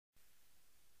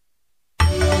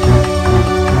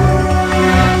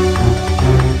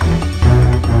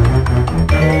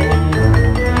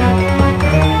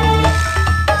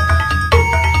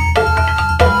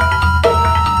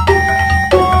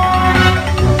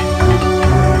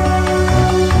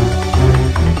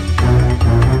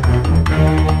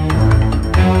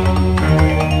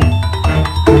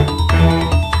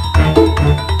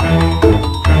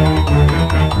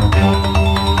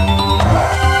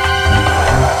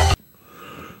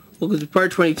Welcome to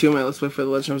part 22 of my Let's Play for The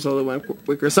Legend of Zelda Wind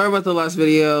Waker. Sorry about the last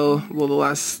video, well, the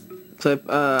last clip,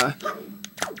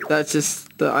 that's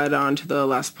just the add-on to the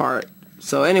last part.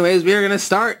 So anyways, we are gonna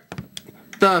start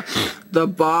the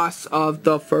boss of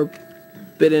the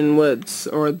Forbidden Woods,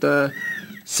 or the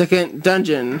second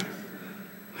dungeon.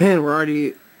 Man, we're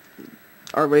already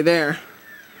our way there.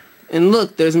 And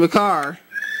look, there's Makar.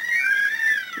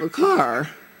 Makar.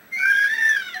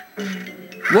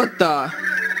 What the?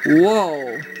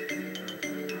 Whoa.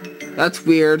 That's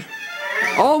weird.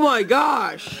 Oh my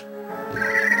gosh!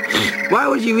 Why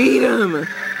would you eat him?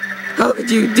 How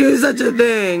could you do such a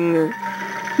thing?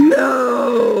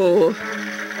 No!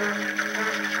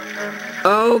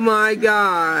 Oh my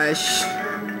gosh.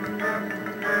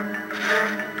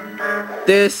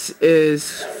 This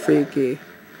is freaky.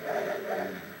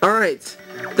 Alright,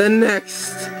 the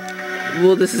next...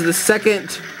 well, this is the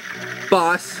second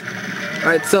boss.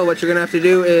 Alright, so what you're gonna have to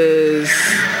do is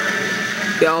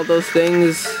get all those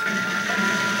things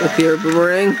with your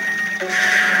boomerang.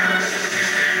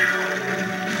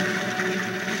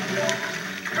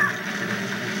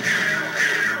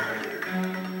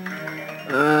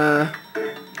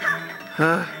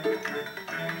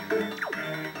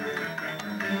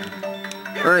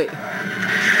 Alright.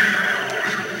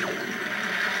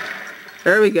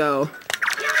 There we go.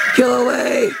 Kill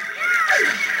away!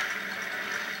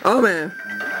 Oh man.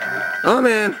 Oh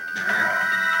man.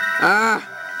 Ah.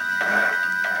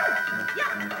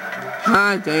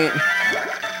 Ah, dang it.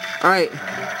 Alright.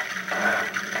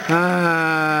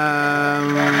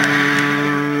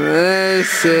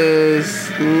 This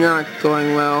is not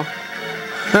going well.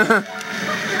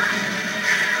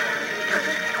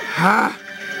 Ha.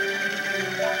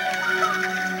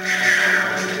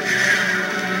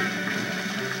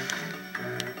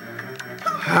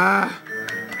 Ah.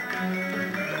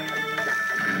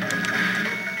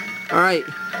 Alright.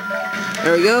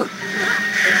 There we go.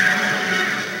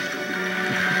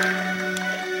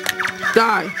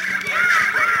 Die.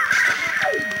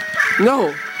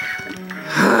 No.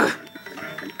 Ah.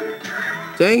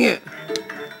 Dang it.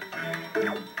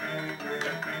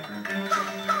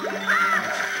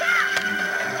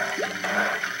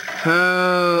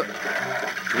 Oh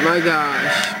my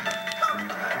gosh.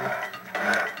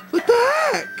 What the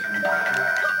heck?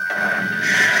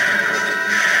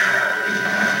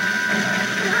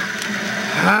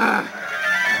 Ah.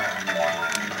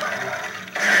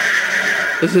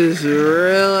 This is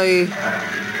really,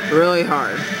 really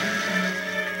hard.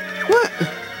 What?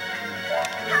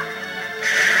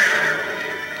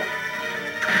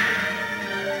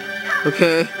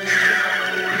 Okay.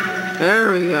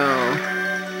 There we go.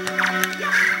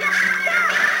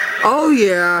 Oh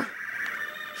yeah!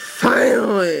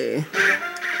 Finally!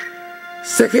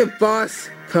 Second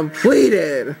boss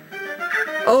completed!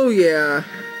 Oh yeah!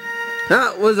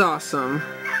 That was awesome!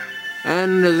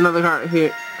 And there's another heart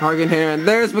container, and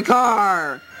there's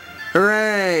Makar!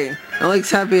 Hooray! Alex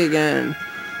happy again.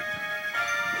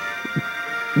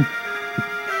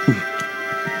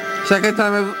 Second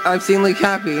time I've seen Link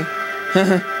happy.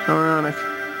 Ironic.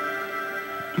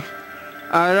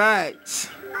 Alright.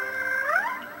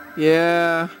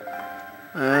 Yeah.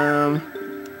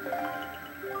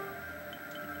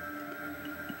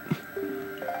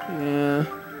 Yeah.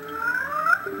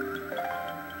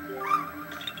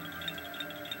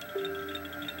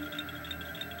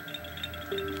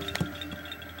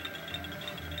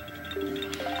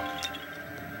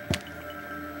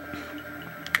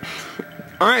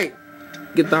 Alright.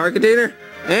 Get the heart container.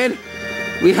 And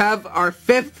we have our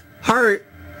 5th heart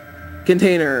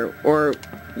container. Or,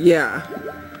 yeah.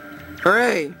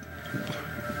 Alright.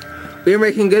 We are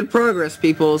making good progress,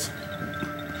 peoples.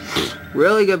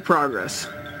 Really good progress.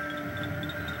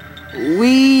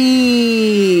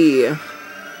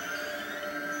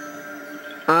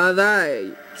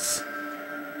 Alright.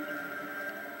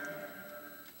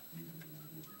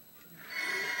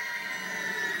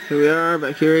 Here we are,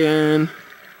 back here again.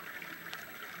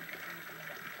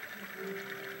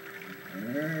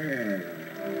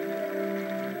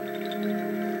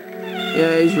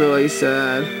 Yeah, he's really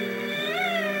sad.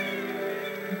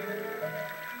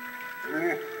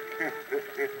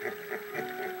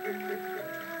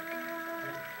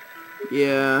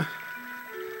 Yeah.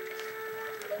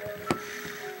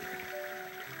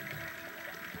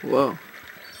 Whoa.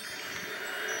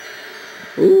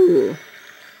 Ooh.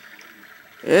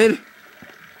 And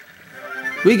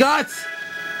we got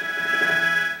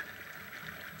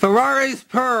Ferrari's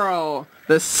Pearl,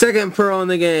 the second pearl in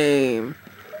the game.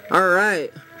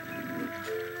 Alright.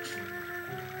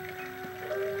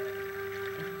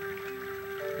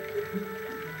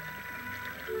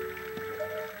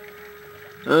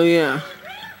 Oh yeah.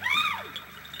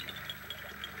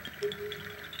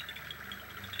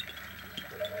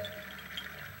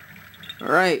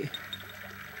 Alright.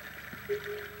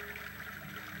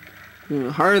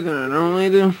 Harder than I normally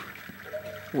do.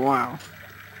 Wow.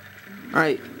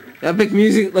 Alright. Epic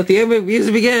music. Let the epic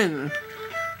music begin.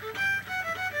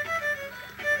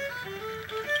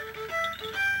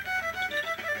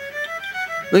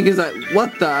 Link is like,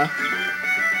 what the?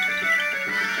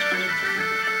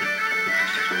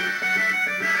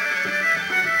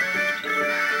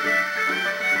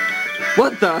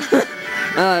 What the?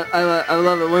 I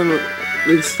love it when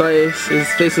Link's face, his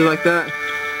face is like that.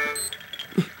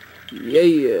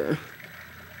 Yeah.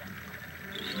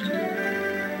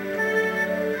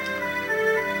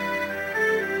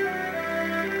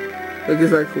 Link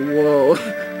is like, whoa.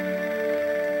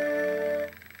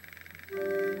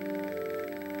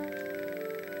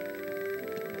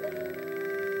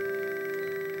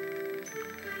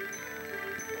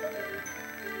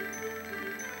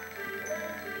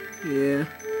 Yeah.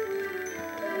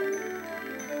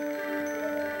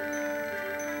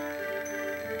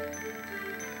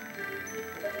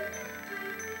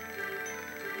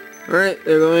 Alright,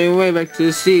 they're going way back to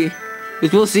the sea.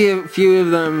 Because we'll see a few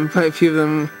of them, probably a few of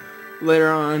them later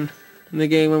on in the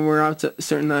game when we're out to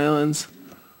certain islands.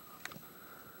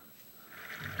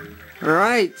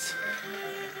 Alright.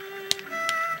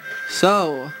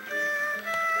 So.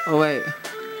 Oh wait.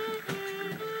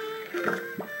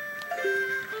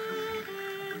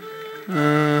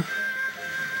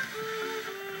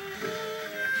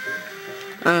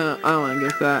 I don't want to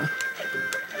get that.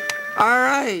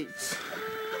 Alright.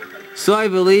 So I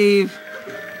believe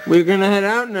we're gonna head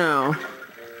out now.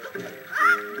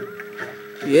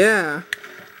 Yeah.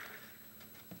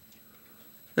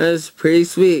 That's pretty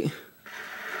sweet.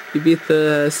 You beat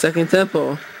the second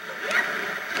temple.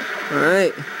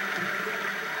 Alright.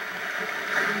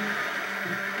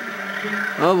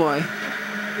 Oh boy.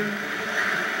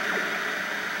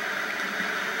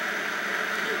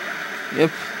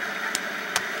 Yep.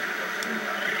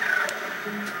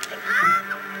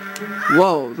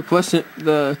 Whoa,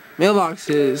 the mailbox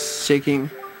is shaking.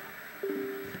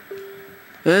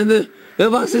 And the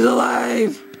mailbox is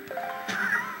alive!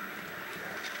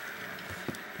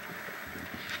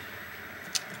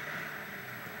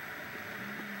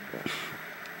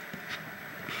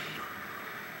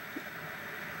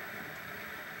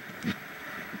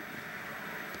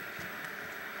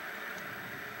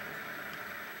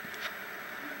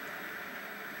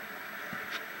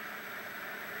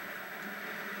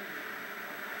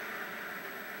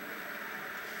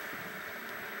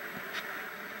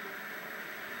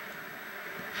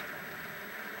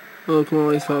 Oh, come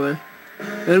on, he's falling.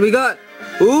 And we got,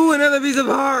 ooh, another piece of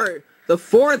heart! The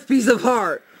fourth piece of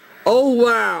heart! Oh,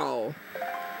 wow!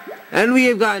 And we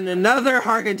have gotten another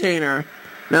heart container.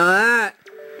 Now that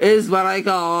is what I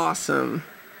call awesome.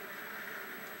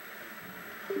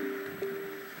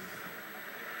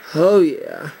 Oh,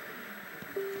 yeah.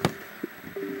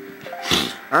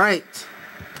 Alright.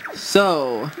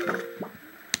 So,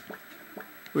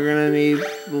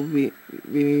 we'll be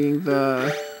needing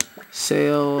the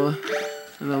sail,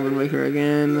 and then we'll make her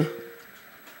again.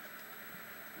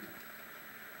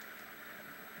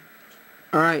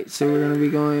 Alright, so we're gonna be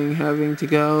having to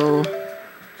go,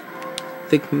 I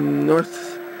think,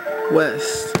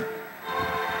 northwest,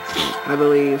 I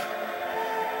believe.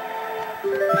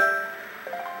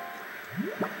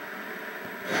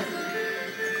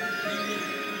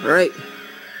 Alright.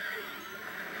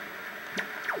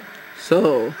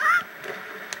 So,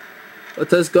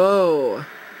 let us go.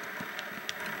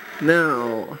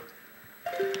 Now.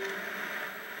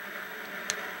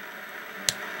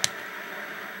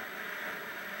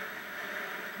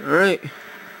 Alright.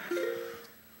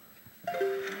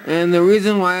 And the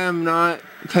reason why I'm not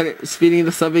speeding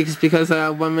this up is because I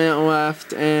have 1 minute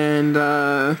left and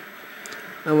I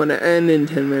want to end in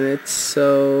 10 minutes,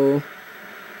 so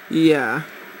yeah.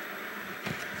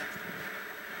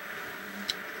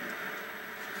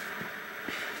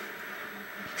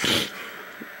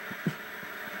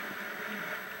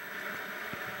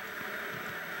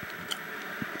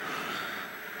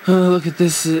 Oh, look at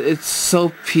this. It's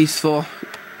so peaceful.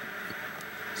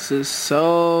 This is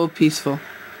so peaceful.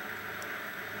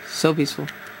 So peaceful.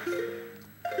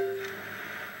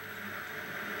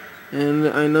 And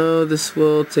I know this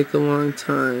will take a long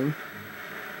time.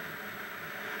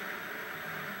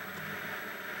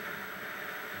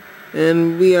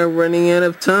 And we are running out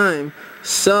of time.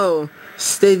 So,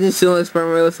 stay tuned to the next part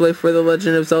where let's wait for The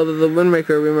Legend of Zelda the Wind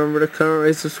Waker. Remember to comment,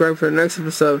 rate, subscribe for the next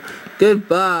episode.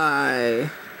 Goodbye.